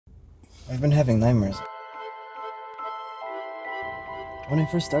I've been having nightmares. When I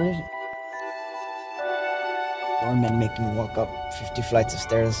first started, doormen making me walk up 50 flights of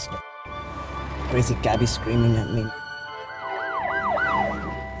stairs, crazy cabbies screaming at me.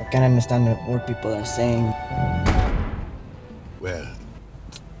 I can't understand what word people are saying. Well,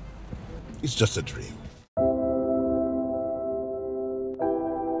 it's just a dream.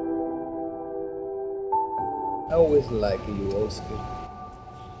 I always like you, Oscar.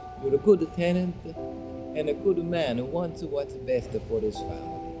 You're a good tenant and a good man who wants what's best for his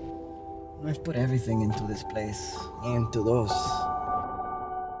family. I've put everything into this place, into those.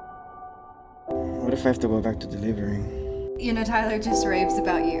 What if I have to go back to delivering? You know, Tyler just raves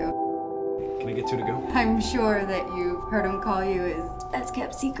about you. Can I get two to go? I'm sure that you've heard him call you his best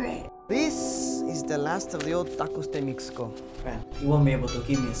kept secret. This is the last of the old tacos de Mexico. You won't be able to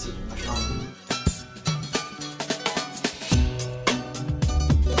keep me a secret much longer.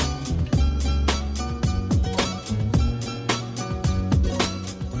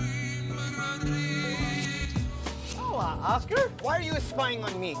 Oscar? Why are you spying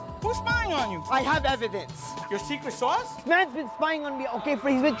on me? Who's spying on you? I have evidence. Your secret sauce? This man's been spying on me, okay, for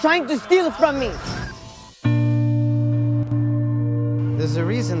he's been trying to steal it from me. There's a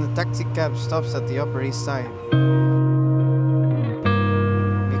reason the taxi cab stops at the Upper East Side.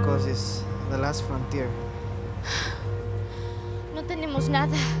 Because it's the last frontier. No tenemos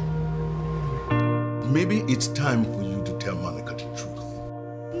nada. Maybe it's time for you to tell Monica the truth.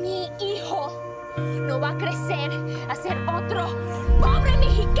 Mi hijo no va a crecer a ser otro pobre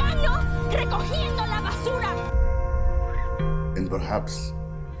mexicano recogiendo la basura. And perhaps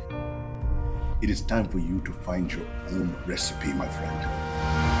it is time for you to find your own recipe, my friend.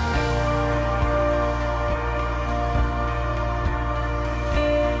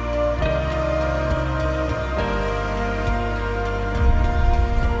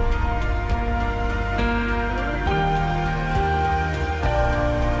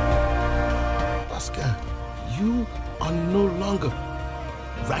 Oscar, you are no longer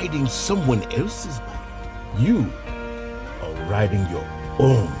riding someone else's bike. You are riding your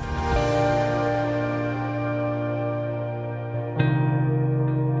own.